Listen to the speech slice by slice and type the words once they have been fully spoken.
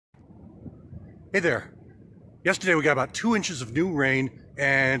Hey there. Yesterday we got about 2 inches of new rain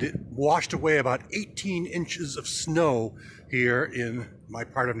and it washed away about 18 inches of snow here in my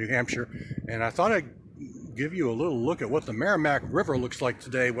part of New Hampshire. And I thought I'd give you a little look at what the Merrimack River looks like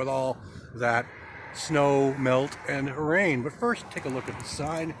today with all that snow, melt, and rain. But first, take a look at the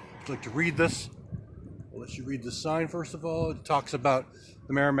sign. I'd like to read this. I'll let you read the sign first of all. It talks about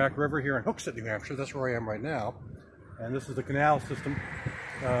the Merrimack River here in Hooksett, New Hampshire. That's where I am right now. And this is the canal system.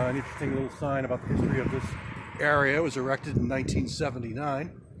 An interesting little sign about the history of this area. It was erected in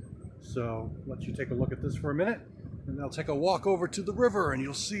 1979. So let you take a look at this for a minute, and I'll take a walk over to the river, and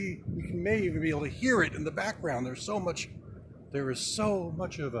you'll see, you may even be able to hear it in the background. There is so much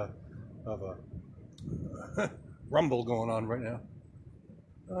of a rumble going on right now.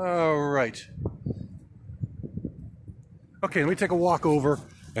 All right. Okay, let me take a walk over,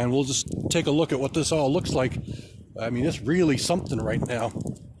 and we'll just take a look at what this all looks like. I mean, it's really something right now,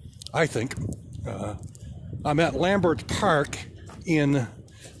 I think. I'm at Lambert Park in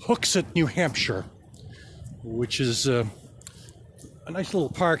Hooksett, New Hampshire, which is a nice little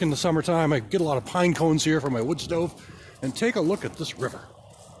park in the summertime. I get a lot of pine cones here for my wood stove. And take a look at this river.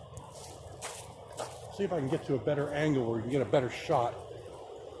 See if I can get to a better angle where you can get a better shot.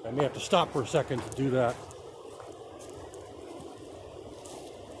 I may have to stop for a second to do that.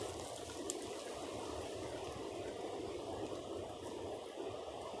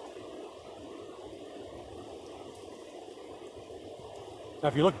 Now,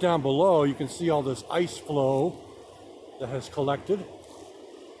 if you look down below, you can see all this ice flow that has collected.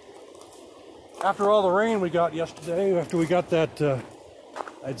 After all the rain we got yesterday, after we got that,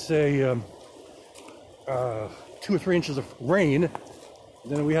 I'd say 2 or 3 inches of rain,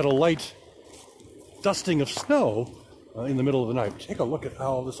 then we had a light dusting of snow in the middle of the night. Take a look at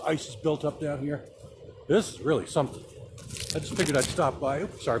how all this ice is built up down here. This is really something. I just figured I'd stop by.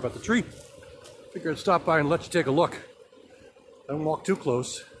 Oops, sorry about the tree. Figured I'd stop by and let you take a look. Don't walk too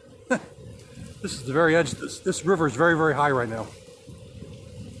close. This is the very edge. This river is very, very high right now.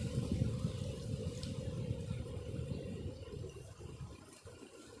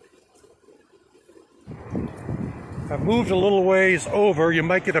 I've moved a little ways over. You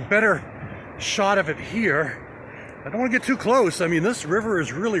might get a better shot of it here. I don't want to get too close. I mean, this river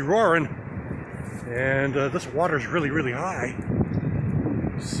is really roaring, and this water is really, really high.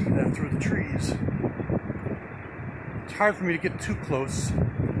 See that through the trees. It's hard for me to get too close.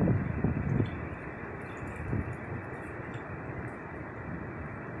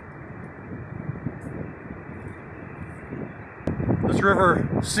 This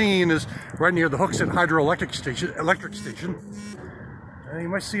river scene is right near the Hooksett hydroelectric station. And you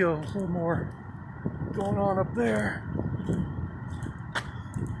might see a little more going on up there.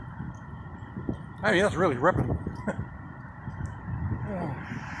 I mean, that's really ripping.